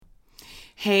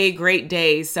Hey, great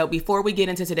day. So before we get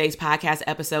into today's podcast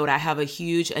episode, I have a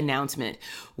huge announcement.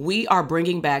 We are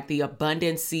bringing back the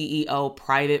Abundance CEO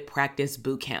Private Practice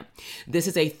Bootcamp. This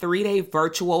is a 3-day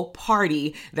virtual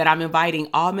party that I'm inviting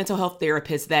all mental health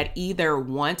therapists that either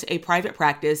want a private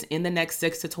practice in the next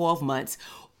 6 to 12 months,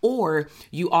 or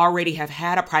you already have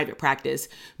had a private practice,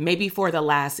 maybe for the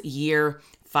last year,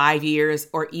 5 years,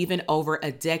 or even over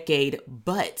a decade,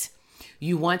 but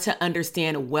you want to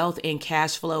understand wealth and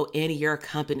cash flow in your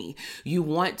company. You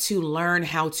want to learn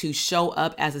how to show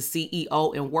up as a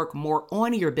CEO and work more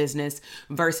on your business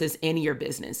versus in your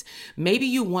business. Maybe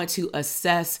you want to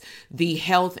assess the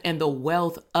health and the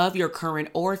wealth of your current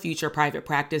or future private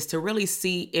practice to really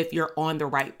see if you're on the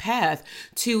right path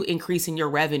to increasing your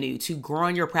revenue, to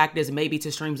growing your practice, maybe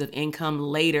to streams of income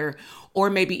later, or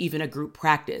maybe even a group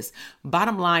practice.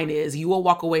 Bottom line is you will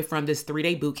walk away from this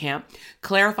 3-day bootcamp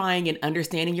clarifying and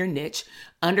understanding your niche,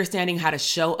 understanding how to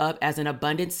show up as an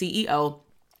abundant CEO,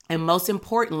 and most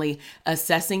importantly,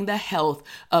 assessing the health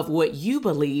of what you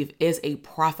believe is a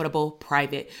profitable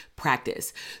private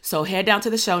practice. So head down to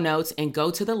the show notes and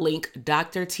go to the link,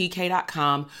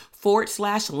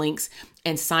 drtk.com/links,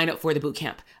 and sign up for the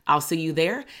bootcamp. I'll see you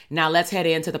there. Now let's head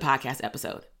into the podcast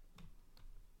episode.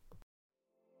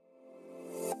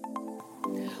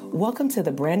 Welcome to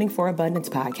the Branding for Abundance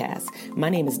podcast. My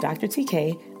name is Dr.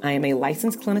 TK. I am a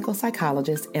licensed clinical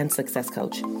psychologist and success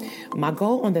coach. My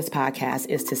goal on this podcast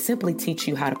is to simply teach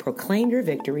you how to proclaim your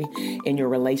victory in your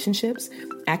relationships,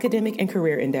 academic and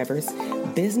career endeavors,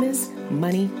 business,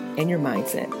 money, and your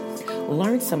mindset.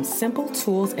 Learn some simple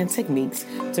tools and techniques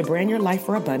to brand your life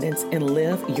for abundance and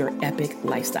live your epic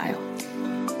lifestyle.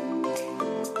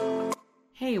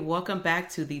 Hey, welcome back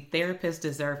to the Therapists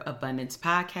Deserve Abundance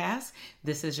podcast.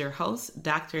 This is your host,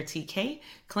 Dr. TK,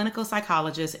 clinical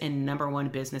psychologist and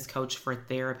 #1 business coach for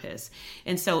therapists.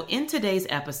 And so in today's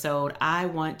episode, I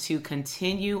want to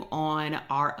continue on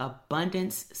our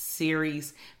abundance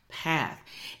series path.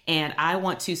 And I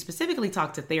want to specifically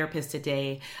talk to therapists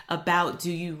today about,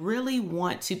 do you really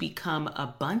want to become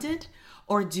abundant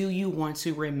or do you want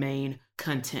to remain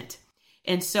content?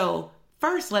 And so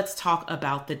first, let's talk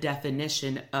about the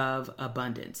definition of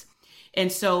abundance.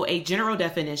 And so a general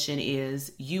definition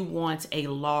is you want a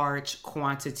large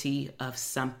quantity of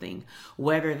something,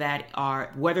 whether that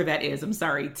is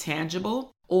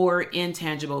tangible or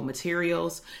intangible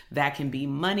materials. That can be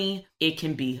money, it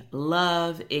can be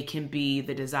love, it can be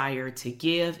the desire to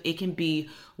give, it can be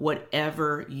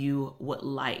whatever you would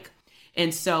like.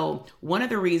 And so one of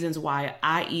the reasons why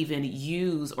I even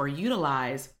use or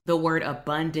utilize the word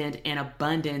abundant and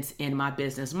abundance in my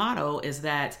business motto is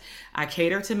that I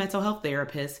cater to mental health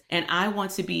therapists, and I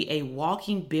want to be a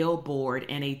walking billboard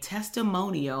and a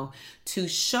testimonial to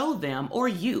show them, or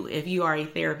you, if you are a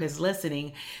therapist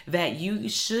listening, that you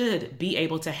should be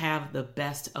able to have the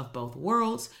best of both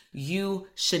worlds. You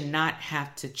should not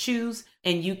have to choose,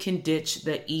 and you can ditch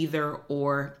the either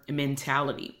or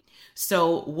mentality.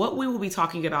 So what we will be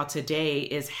talking about today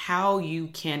is how you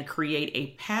can create a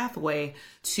pathway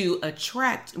to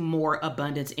attract more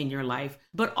abundance in your life,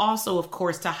 but also, of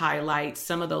course, to highlight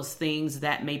some of those things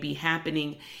that may be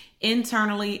happening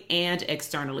internally and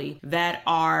externally that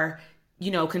are,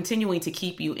 continuing to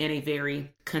keep you in a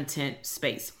very content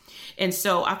space. And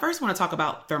so I first want to talk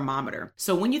about thermometer.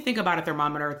 So when you think about a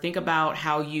thermometer, think about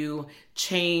how you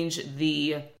change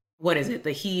the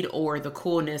heat or the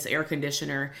coolness, air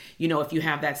conditioner, if you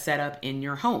have that set up in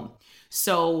your home.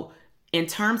 So in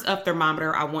terms of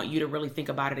thermometer, I want you to really think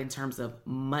about it in terms of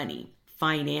money,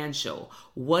 financial.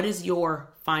 What is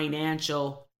your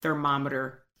financial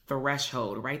thermometer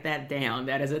threshold? Write that down.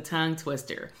 That is a tongue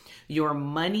twister. Your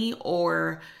money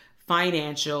or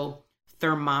financial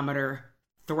thermometer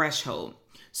threshold.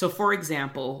 So for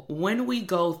example, when we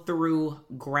go through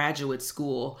graduate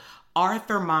school, our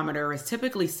thermometer is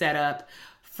typically set up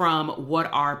from what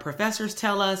our professors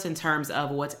tell us in terms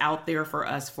of what's out there for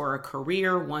us for a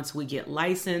career once we get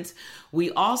licensed.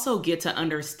 We also get to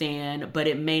understand, but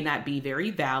it may not be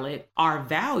very valid, our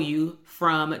value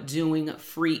from doing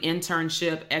free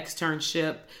internship,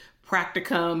 externship,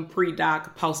 practicum,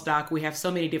 pre-doc, post-doc. We have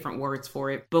so many different words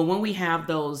for it. But when we have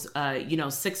those,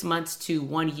 6 months to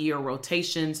 1 year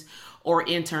rotations or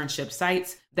internship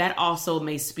sites, that also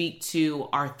may speak to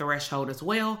our threshold as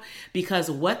well, because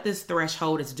what this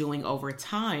threshold is doing over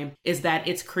time is that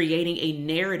it's creating a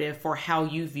narrative for how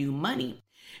you view money.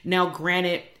 Now,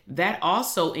 granted, that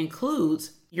also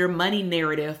includes your money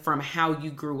narrative from how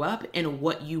you grew up and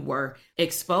what you were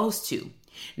exposed to.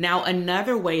 Now,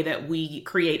 another way that we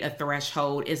create a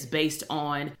threshold is based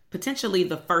on potentially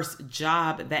the first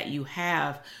job that you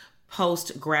have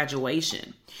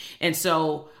post-graduation. And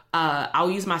so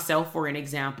I'll use myself for an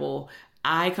example.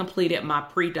 I completed my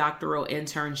pre-doctoral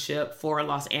internship for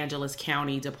Los Angeles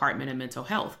County Department of Mental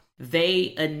Health.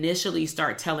 They initially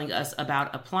start telling us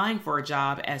about applying for a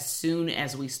job as soon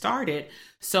as we started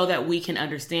so that we can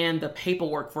understand the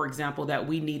paperwork, for example, that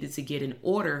we needed to get in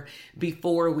order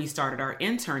before we started our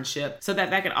internship, so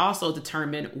that could also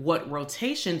determine what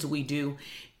rotations we do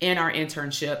in our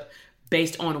internship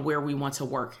based on where we want to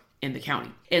work in the county.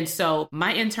 And so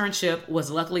my internship was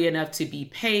luckily enough to be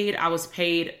paid. I was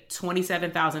paid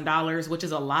 $27,000, which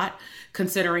is a lot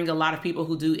considering a lot of people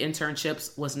who do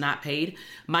internships was not paid.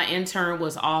 My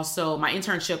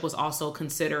internship was also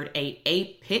considered a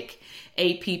APPIC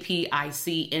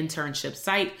internship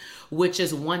site, which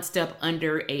is one step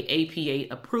under a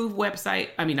APA approved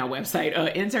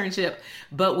internship,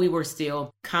 but we were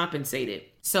still compensated.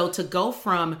 So to go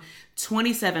from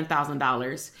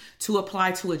 $27,000 to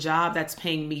apply to a job that's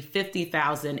paying me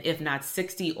 $50,000, if not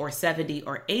 $60,000 or $70,000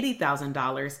 or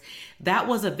 $80,000, that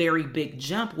was a very big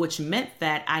jump, which meant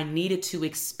that I needed to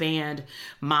expand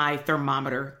my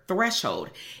thermometer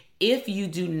threshold. If you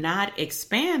do not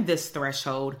expand this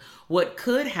threshold, what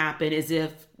could happen is,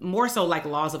 if more so like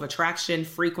laws of attraction,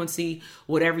 frequency,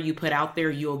 whatever you put out there,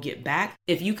 you'll get back.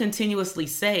 If you continuously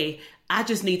say, I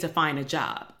just need to find a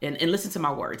job, and listen to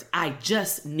my words, I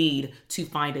just need to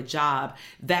find a job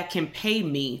that can pay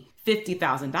me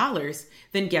 $50,000,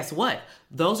 then guess what?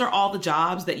 Those are all the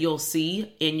jobs that you'll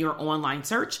see in your online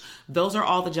search. Those are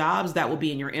all the jobs that will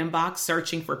be in your inbox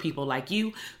searching for people like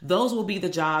you. Those will be the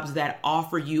jobs that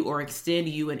offer you or extend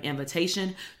you an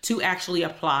invitation to actually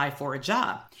apply for a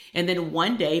job. And then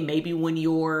one day, maybe when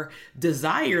your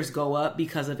desires go up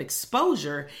because of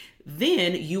exposure,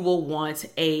 then you will want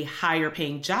a higher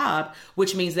paying job,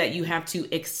 which means that you have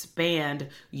to expand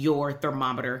your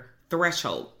thermometer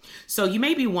threshold. So you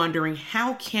may be wondering,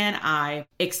 how can I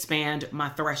expand my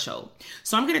threshold?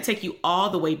 So I'm going to take you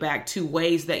all the way back to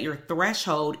ways that your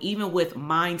threshold, even with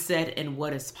mindset and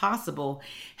what is possible,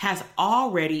 has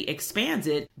already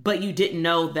expanded, but you didn't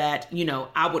know that,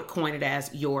 I would coin it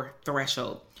as your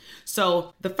threshold.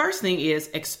 So the first thing is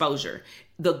exposure.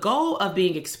 The goal of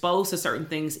being exposed to certain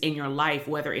things in your life,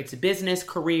 whether it's business,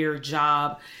 career,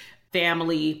 job,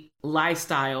 family,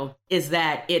 lifestyle, is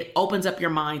that it opens up your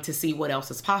mind to see what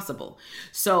else is possible.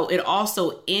 So it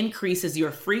also increases your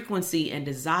frequency and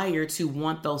desire to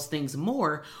want those things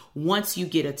more once you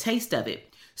get a taste of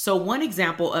it. So one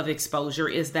example of exposure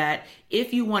is that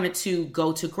if you wanted to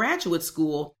go to graduate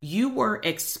school, you were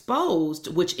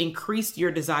exposed, which increased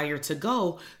your desire to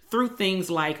go through things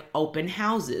like open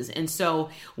houses. And so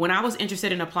when I was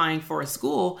interested in applying for a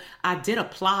school, I did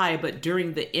apply, but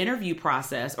during the interview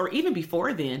process, or even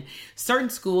before then, certain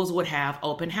schools would have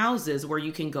open houses where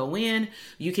you can go in,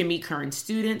 you can meet current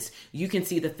students, you can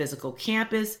see the physical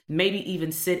campus, maybe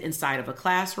even sit inside of a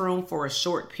classroom for a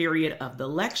short period of the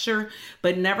lecture.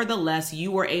 But nevertheless,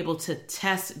 you were able to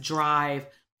test drive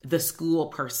the school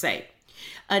per se.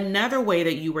 Another way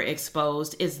that you were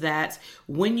exposed is that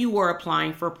when you were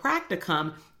applying for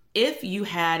practicum, if you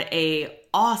had a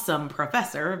awesome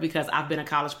professor, because I've been a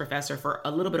college professor for a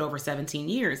little bit over 17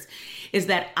 years, is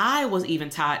that I was even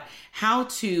taught how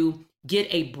to get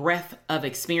a breadth of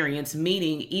experience,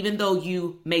 meaning even though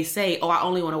you may say, oh, I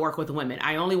only want to work with women,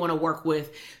 I only want to work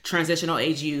with transitional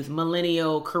age youth,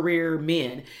 millennial career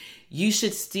men, you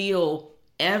should still,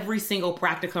 every single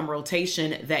practicum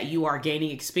rotation that you are gaining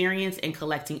experience and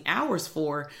collecting hours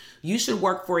for, you should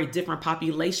work for a different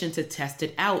population to test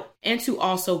it out and to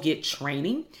also get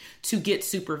training, to get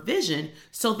supervision,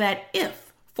 so that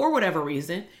if, for whatever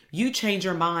reason, you change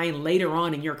your mind later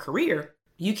on in your career,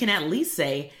 you can at least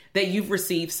say that you've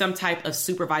received some type of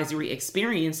supervisory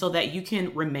experience so that you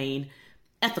can remain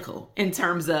ethical in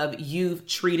terms of you've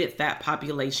treated that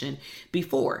population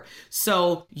before.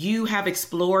 So you have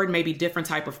explored maybe different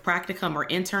type of practicum or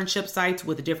internship sites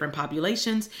with different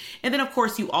populations. And then of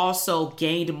course you also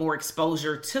gained more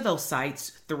exposure to those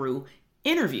sites through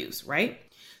interviews, right?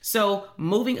 So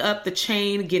moving up the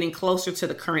chain, getting closer to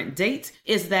the current date,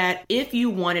 is that if you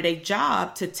wanted a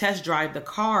job to test drive the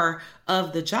car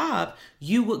of the job,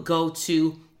 you would go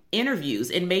to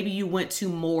interviews, and maybe you went to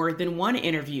more than one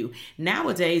interview.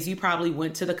 Nowadays, you probably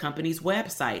went to the company's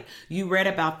website. You read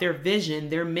about their vision,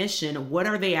 their mission. What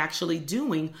are they actually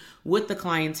doing with the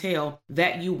clientele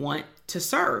that you want to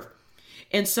serve?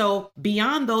 And so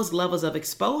beyond those levels of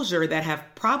exposure that have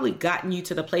probably gotten you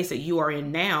to the place that you are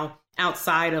in now,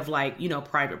 outside of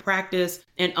private practice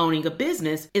and owning a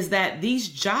business, is that these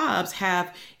jobs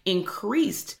have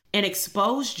increased and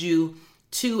exposed you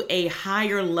to a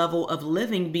higher level of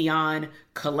living beyond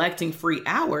collecting free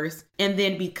hours. And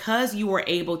then because you were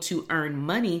able to earn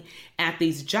money at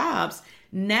these jobs,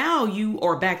 now you,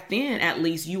 or back then at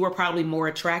least, you were probably more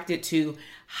attracted to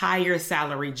higher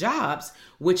salary jobs,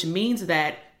 which means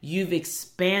that you've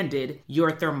expanded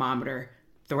your thermometer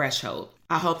threshold.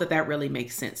 I hope that really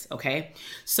makes sense, okay?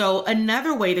 So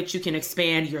another way that you can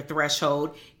expand your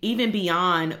threshold, even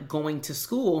beyond going to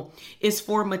school, is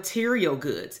for material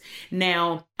goods.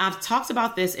 Now, I've talked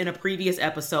about this in a previous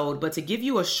episode, but to give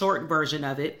you a short version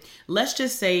of it, let's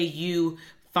just say you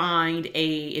find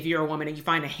if you're a woman and you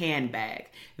find a handbag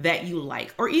that you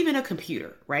like, or even a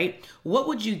computer, right? What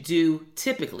would you do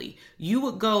typically? You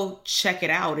would go check it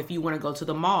out. If you want to go to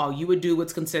the mall, you would do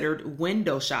what's considered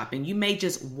window shopping. You may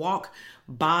just walk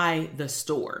by the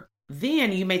store.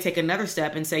 Then you may take another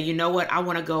step and say, you know what? I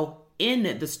want to go in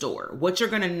the store. What you're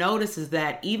going to notice is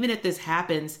that even if this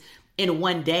happens in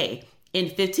one day, in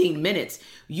 15 minutes,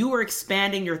 you are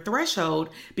expanding your threshold,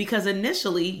 because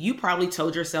initially you probably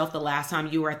told yourself the last time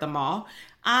you were at the mall,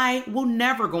 I will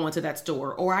never go into that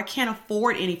store, or I can't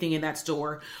afford anything in that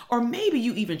store. Or maybe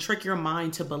you even trick your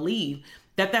mind to believe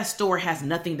that that store has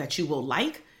nothing that you will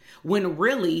like, when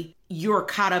really you're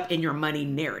caught up in your money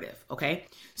narrative, okay?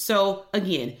 So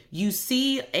again, you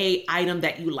see a item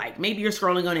that you like. Maybe you're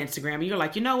scrolling on Instagram and you're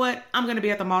like, you know what? I'm going to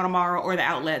be at the mall tomorrow, or the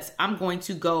outlets. I'm going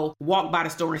to go walk by the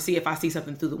store and see if I see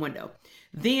something through the window.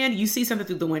 Then you see something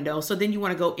through the window. So then you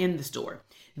want to go in the store.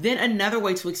 Then another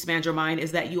way to expand your mind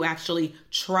is that you actually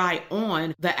try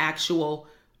on the actual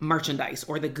merchandise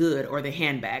or the good or the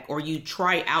handbag, or you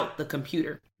try out the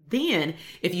computer. Then,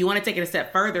 if you want to take it a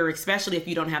step further, especially if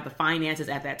you don't have the finances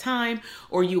at that time,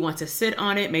 or you want to sit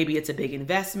on it, maybe it's a big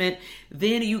investment,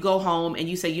 then you go home and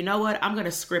you say, you know what, I'm going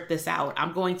to script this out.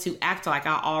 I'm going to act like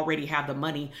I already have the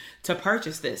money to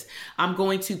purchase this. I'm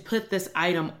going to put this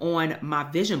item on my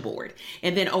vision board.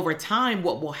 And then over time,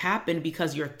 what will happen,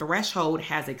 because your threshold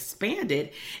has expanded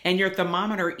and your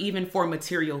thermometer, even for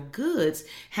material goods,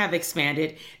 have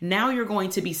expanded, now you're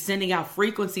going to be sending out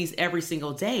frequencies every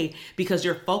single day, because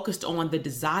you're focused on the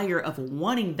desire of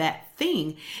wanting that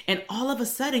thing. And all of a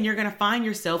sudden, you're going to find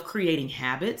yourself creating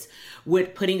habits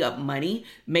with putting up money,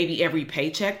 maybe every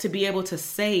paycheck, to be able to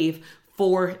save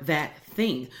for that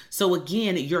thing. So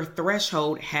again, your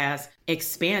threshold has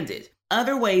expanded.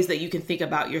 Other ways that you can think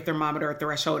about your thermometer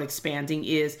threshold expanding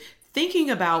is thinking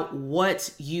about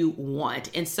what you want.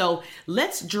 And so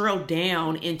let's drill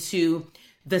down into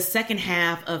the second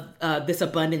half of this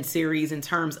abundance series in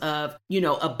terms of,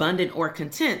 abundant or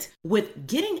content, with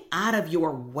getting out of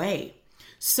your way.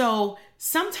 So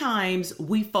sometimes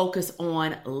we focus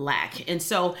on lack. And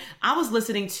so I was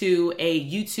listening to a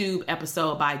YouTube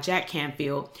episode by Jack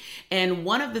Canfield. And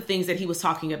one of the things that he was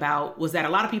talking about was that a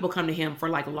lot of people come to him for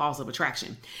like laws of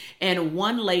attraction. And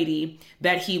one lady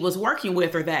that he was working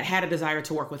with, or that had a desire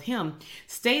to work with him,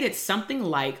 stated something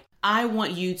like, I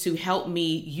want you to help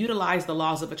me utilize the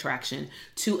laws of attraction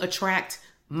to attract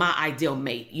my ideal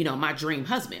mate, my dream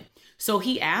husband. So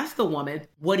he asked the woman,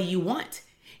 what do you want?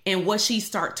 And what she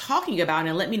started talking about,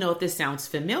 and let me know if this sounds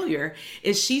familiar,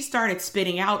 is she started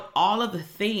spitting out all of the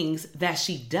things that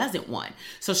she doesn't want.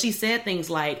 So she said things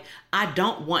like, I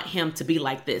don't want him to be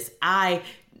like this. I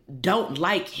don't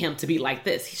like him to be like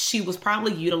this. She was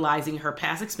probably utilizing her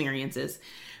past experiences,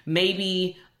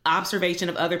 maybe observation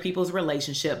of other people's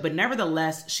relationship, but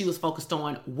nevertheless, she was focused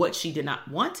on what she did not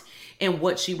want and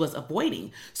what she was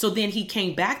avoiding. So then he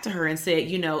came back to her and said,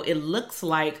 it looks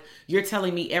like you're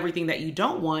telling me everything that you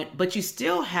don't want, but I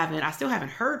still haven't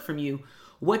heard from you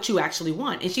what you actually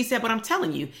want. And she said, but I'm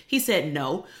telling you. He said,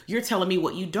 no, you're telling me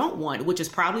what you don't want, which is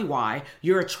probably why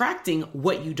you're attracting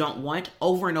what you don't want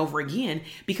over and over again,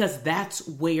 because that's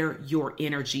where your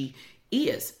energy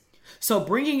is. So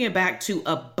bringing it back to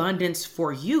abundance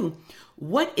for you,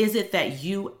 what is it that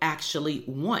you actually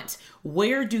want?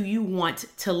 Where do you want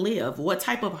to live? What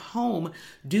type of home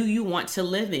do you want to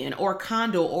live in? Or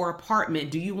condo or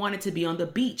apartment? Do you want it to be on the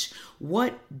beach?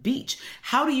 What beach?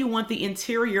 How do you want the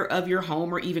interior of your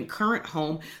home, or even current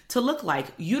home, to look like?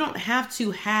 You don't have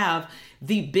to have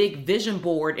the big vision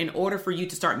board in order for you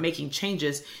to start making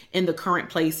changes in the current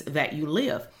place that you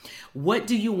live. What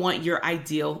do you want your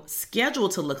ideal schedule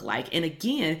to look like? And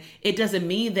again, it doesn't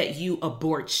mean that you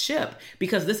abort ship,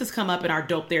 because this has come up in our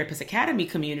Dope Therapist Academy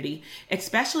community,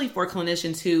 especially for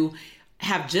clinicians who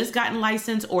have just gotten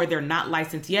licensed, or they're not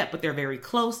licensed yet, but they're very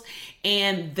close.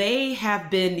 And they have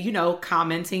been,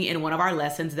 commenting in one of our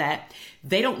lessons that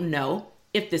they don't know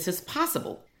if this is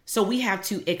possible. So we have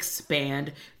to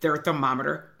expand their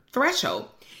thermometer threshold.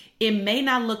 It may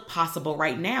not look possible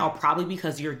right now, probably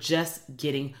because you're just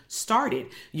getting started.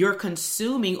 You're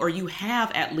consuming, or you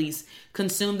have at least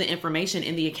consumed the information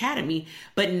in the academy,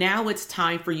 but now it's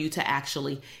time for you to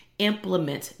actually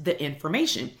implement the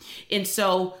information. And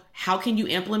so how can you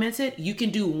implement it? You can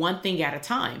do one thing at a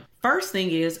time. First thing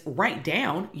is write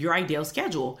down your ideal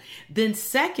schedule. Then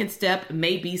second step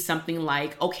may be something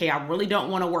like, okay, I really don't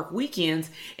want to work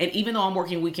weekends. And even though I'm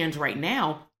working weekends right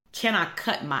now, can I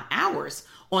cut my hours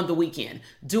on the weekend?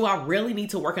 Do I really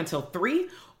need to work until 3?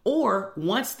 Or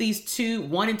once these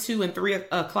 1 and 2 and 3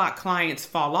 o'clock clients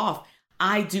fall off,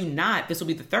 I do not, this will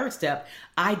be the third step,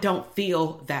 I don't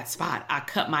fill that spot. I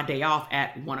cut my day off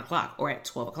at 1 o'clock or at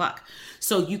 12 o'clock.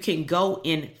 So you can go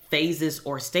in phases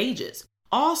or stages.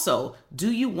 Also,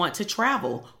 do you want to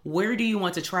travel? Where do you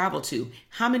want to travel to?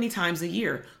 How many times a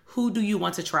year? Who do you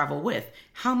want to travel with?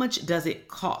 How much does it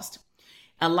cost?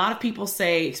 A lot of people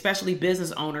say, especially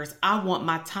business owners, I want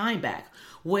my time back.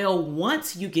 Well,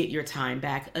 once you get your time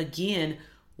back, again,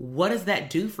 what does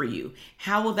that do for you?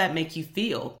 How will that make you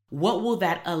feel? What will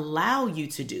that allow you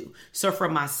to do? So for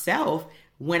myself,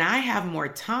 when I have more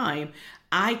time,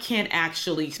 I can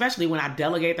actually, especially when I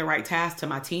delegate the right tasks to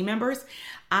my team members,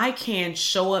 I can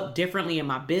show up differently in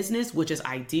my business, which is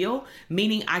ideal,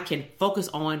 meaning I can focus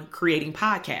on creating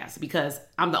podcasts because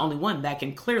I'm the only one that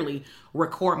can clearly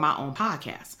record my own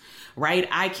podcast, right?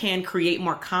 I can create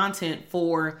more content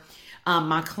for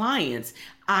my clients.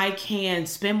 I can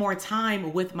spend more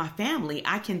time with my family.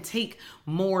 I can take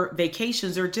more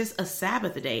vacations or just a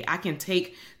Sabbath a day. I can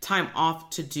take time off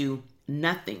to do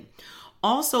nothing.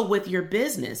 Also with your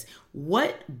business,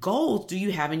 what goals do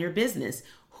you have in your business?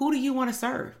 Who do you want to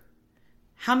serve?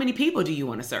 How many people do you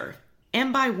want to serve?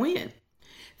 And by when?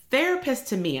 Therapists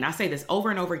to me, and I say this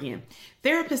over and over again,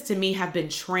 therapists to me have been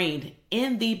trained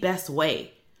in the best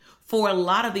way for a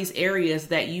lot of these areas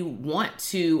that you want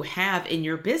to have in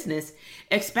your business,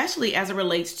 especially as it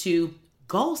relates to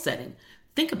goal setting.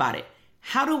 Think about it.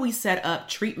 How do we set up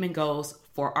treatment goals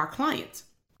for our clients?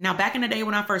 Now, back in the day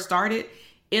when I first started,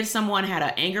 if someone had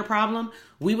an anger problem,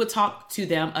 we would talk to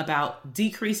them about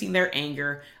decreasing their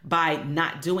anger by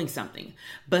not doing something.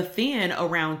 But then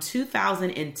around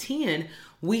 2010,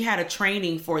 we had a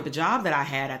training for the job that I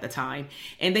had at the time,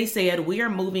 and they said, we are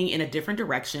moving in a different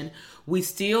direction. We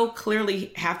still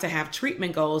clearly have to have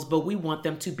treatment goals, but we want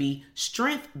them to be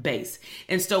strength-based.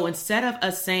 And so instead of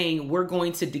us saying we're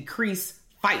going to decrease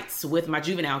fights with my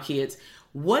juvenile kids,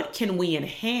 what can we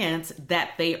enhance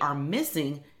that they are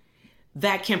missing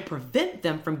that can prevent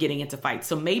them from getting into fights?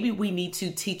 So maybe we need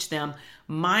to teach them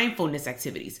mindfulness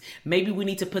activities. Maybe we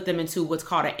need to put them into what's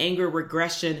called an anger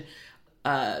regression,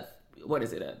 a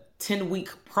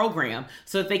 10-week program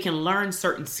so that they can learn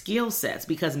certain skill sets,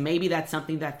 because maybe that's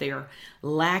something that they're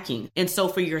lacking. And so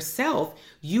for yourself,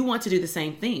 you want to do the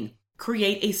same thing.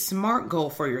 Create a SMART goal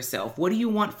for yourself. What do you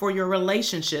want for your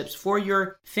relationships, for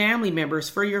your family members,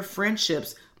 for your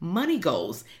friendships? Money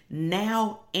goals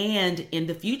now and in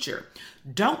the future.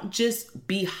 Don't just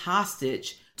be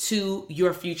hostage to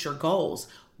your future goals.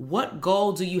 What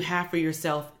goal do you have for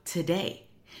yourself today?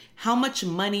 How much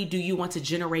money do you want to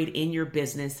generate in your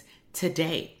business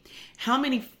today? How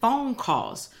many phone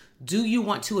calls do you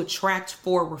want to attract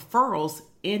for referrals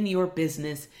in your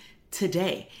business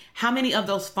today? How many of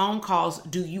those phone calls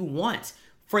do you want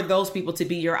for those people to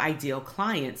be your ideal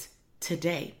clients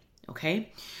today?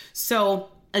 Okay. So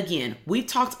again, we've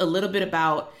talked a little bit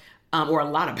about, or a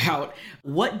lot about,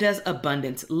 what does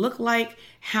abundance look like?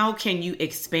 How can you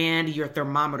expand your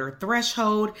thermometer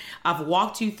threshold? I've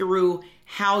walked you through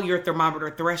how your thermometer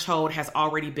threshold has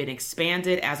already been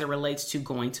expanded as it relates to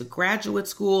going to graduate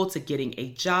school, to getting a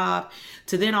job,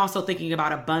 to then also thinking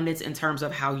about abundance in terms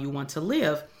of how you want to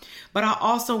live. But I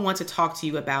also want to talk to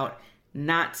you about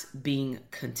not being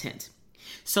content.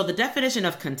 So the definition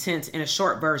of content in a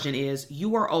short version is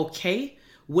you are okay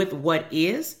with what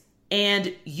is,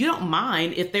 and you don't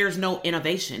mind if there's no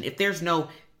innovation, if there's no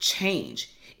change,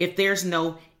 if there's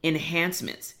no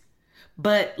enhancements.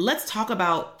 But let's talk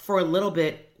about for a little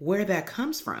bit where that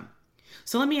comes from.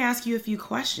 So let me ask you a few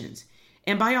questions.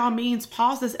 And by all means,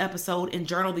 pause this episode and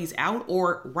journal these out,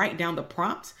 or write down the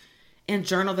prompts and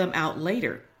journal them out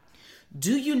later.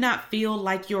 Do you not feel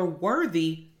like you're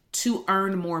worthy to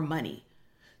earn more money,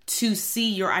 to see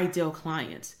your ideal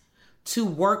clients, to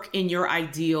work in your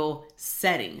ideal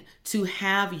setting, to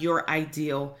have your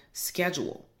ideal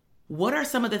schedule? What are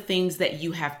some of the things that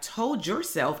you have told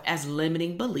yourself as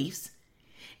limiting beliefs,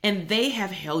 and they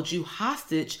have held you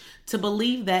hostage to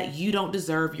believe that you don't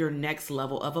deserve your next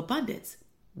level of abundance?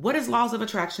 What does laws of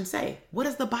attraction say? What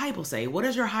does the Bible say? What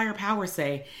does your higher power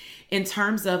say in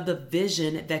terms of the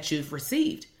vision that you've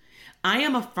received? I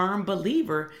am a firm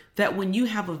believer that when you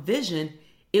have a vision,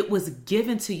 it was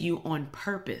given to you on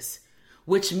purpose,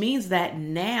 which means that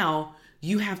now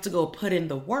you have to go put in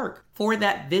the work for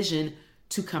that vision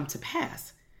to come to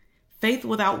pass. Faith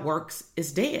without works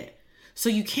is dead. So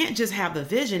you can't just have the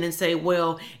vision and say,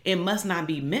 well, it must not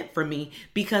be meant for me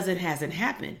because it hasn't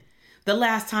happened. The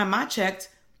last time I checked,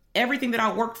 everything that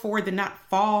I worked for did not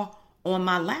fall on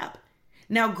my lap.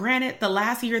 Now, granted, the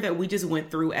last year that we just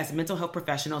went through as mental health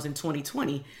professionals in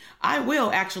 2020, I will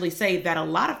actually say that a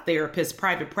lot of therapists,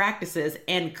 private practices,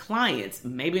 and clients,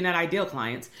 maybe not ideal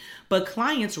clients, but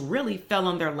clients really fell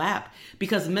on their lap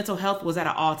because mental health was at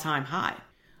an all-time high.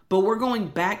 But we're going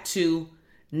back to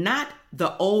not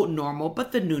the old normal,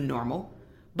 but the new normal.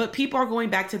 But people are going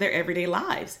back to their everyday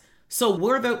lives. So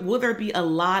will there be a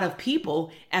lot of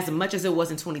people, as much as it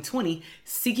was in 2020,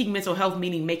 seeking mental health,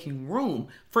 meaning making room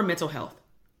for mental health?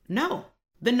 No,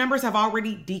 the numbers have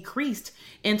already decreased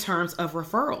in terms of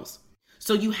referrals.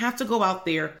 So you have to go out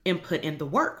there and put in the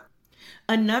work.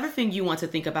 Another thing you want to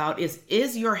think about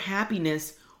is your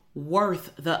happiness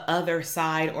worth the other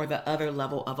side or the other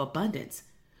level of abundance?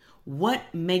 What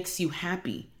makes you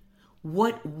happy?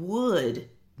 What would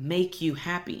make you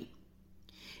happy?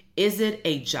 Is it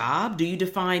a job? Do you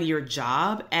define your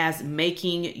job as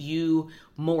making you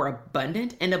more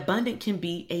abundant? And abundant can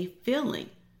be a feeling.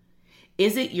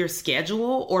 Is it your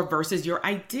schedule or versus your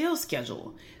ideal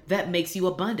schedule that makes you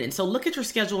abundant? So look at your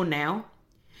schedule now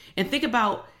and think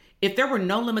about if there were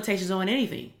no limitations on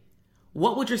anything,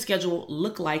 what would your schedule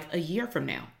look like a year from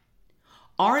now?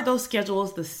 Are those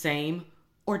schedules the same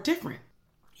or different?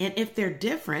 And if they're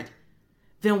different,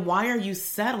 then why are you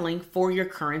settling for your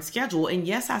current schedule? And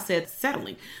yes, I said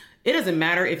settling. It doesn't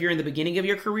matter if you're in the beginning of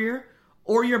your career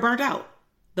or you're burnt out.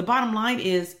 The bottom line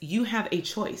is you have a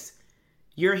choice.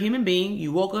 You're a human being.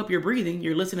 You woke up, you're breathing,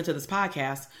 you're listening to this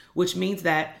podcast, which means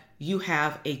that you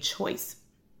have a choice.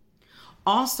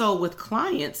 Also with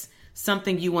clients,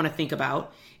 something you want to think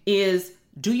about is,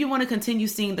 do you want to continue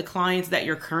seeing the clients that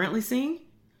you're currently seeing?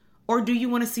 Or do you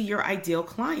want to see your ideal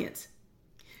clients?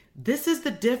 This is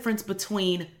the difference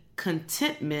between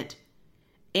contentment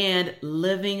and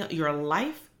living your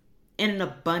life in an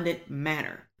abundant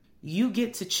manner. You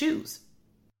get to choose.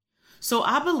 So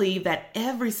I believe that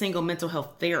every single mental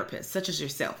health therapist, such as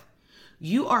yourself,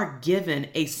 you are given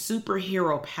a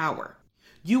superhero power.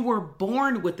 You were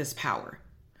born with this power.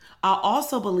 I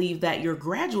also believe that your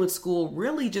graduate school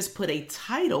really just put a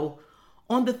title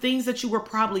on the things that you were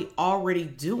probably already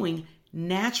doing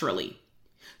naturally.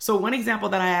 So one example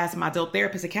that I asked my Adult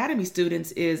Therapist Academy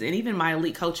students is, and even my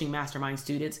Elite Coaching Mastermind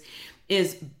students,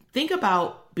 is think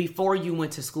about before you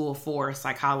went to school for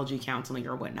psychology, counseling,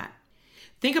 or whatnot.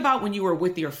 Think about when you were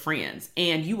with your friends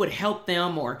and you would help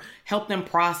them or help them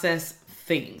process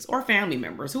things, or family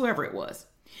members, whoever it was.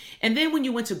 And then when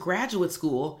you went to graduate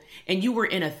school and you were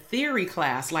in a theory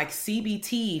class like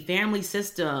CBT, family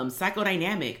systems,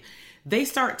 psychodynamic, they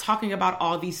start talking about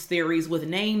all these theories with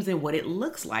names and what it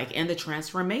looks like and the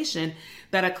transformation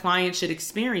that a client should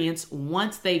experience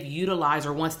once they've utilized,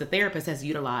 or once the therapist has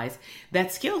utilized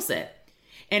that skill set.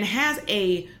 And has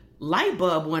a light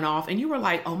bulb went off and you were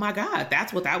like, oh my God,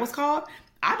 that's what that was called?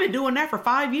 I've been doing that for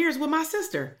 5 years with my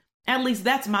sister. At least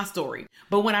that's my story.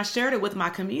 But when I shared it with my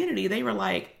community, they were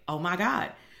like, oh my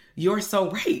God, you're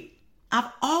so right. I've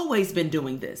always been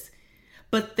doing this.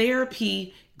 But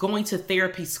therapy, going to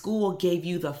therapy school, gave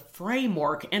you the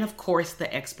framework and of course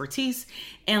the expertise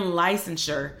and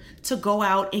licensure to go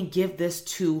out and give this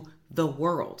to the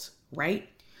world, right?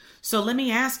 So let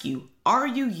me ask you, are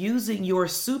you using your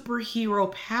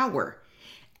superhero power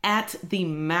at the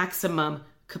maximum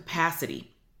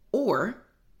capacity, or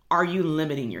are you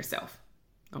limiting yourself?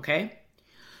 Okay.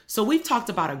 So we've talked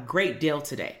about a great deal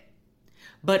today,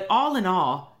 but all in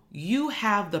all, you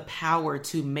have the power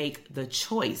to make the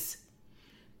choice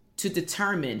to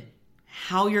determine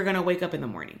how you're going to wake up in the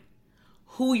morning,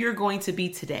 who you're going to be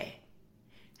today,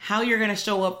 how you're going to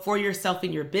show up for yourself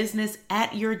in your business,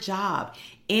 at your job,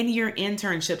 in your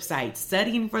internship site,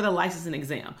 studying for the licensing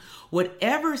exam,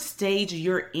 whatever stage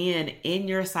you're in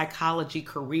your psychology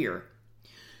career,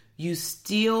 you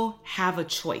still have a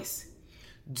choice.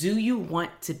 Do you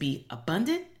want to be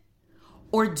abundant,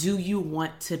 or do you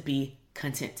want to be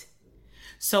content?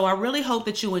 So I really hope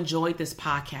that you enjoyed this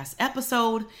podcast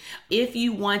episode. If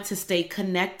you want to stay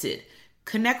connected,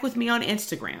 connect with me on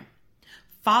Instagram.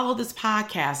 Follow this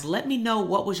podcast. Let me know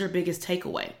what was your biggest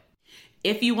takeaway.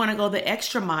 If you want to go the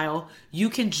extra mile, you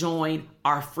can join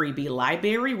our freebie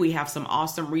library. We have some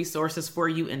awesome resources for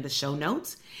you in the show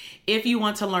notes. If you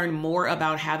want to learn more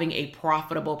about having a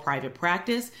profitable private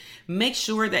practice, make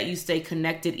sure that you stay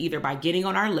connected either by getting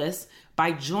on our list,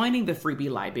 by joining the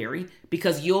Freebie Library,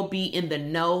 because you'll be in the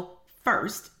know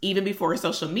first, even before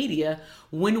social media,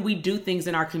 when we do things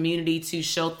in our community to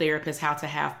show therapists how to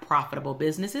have profitable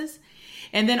businesses.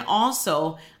 And then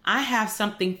also, I have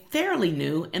something fairly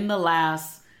new in the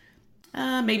last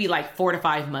maybe like 4 to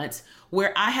 5 months,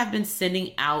 where I have been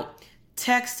sending out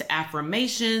text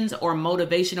affirmations or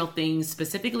motivational things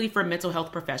specifically for mental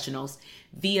health professionals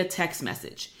via text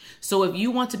message. So if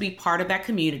you want to be part of that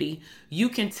community, you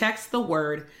can text the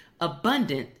word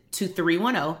abundant to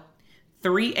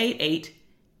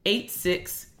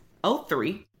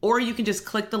 310-388-8603, or you can just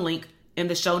click the link in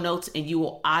the show notes and you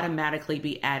will automatically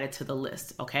be added to the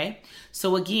list. Okay.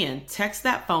 So again, text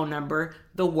that phone number,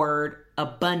 the word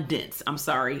abundance.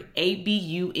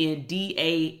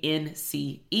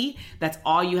 ABUNDANCE. That's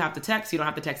all you have to text. You don't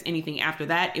have to text anything after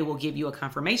that. It will give you a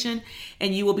confirmation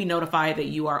and you will be notified that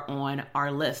you are on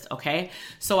our list. Okay.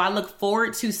 So I look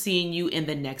forward to seeing you in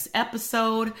the next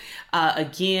episode.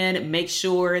 Again, make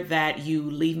sure that you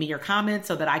leave me your comments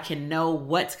so that I can know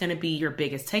what's going to be your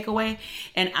biggest takeaway.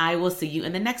 And I will see you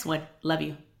in the next one. Love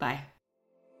you. Bye.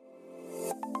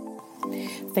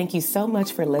 Thank you so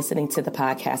much for listening to the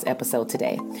podcast episode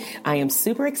today. I am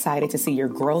super excited to see your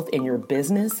growth in your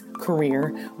business,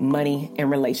 career, money, and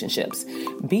relationships.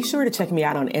 Be sure to check me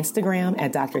out on Instagram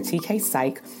at Dr. TK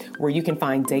Psych, where you can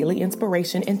find daily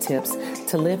inspiration and tips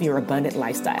to live your abundant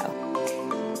lifestyle.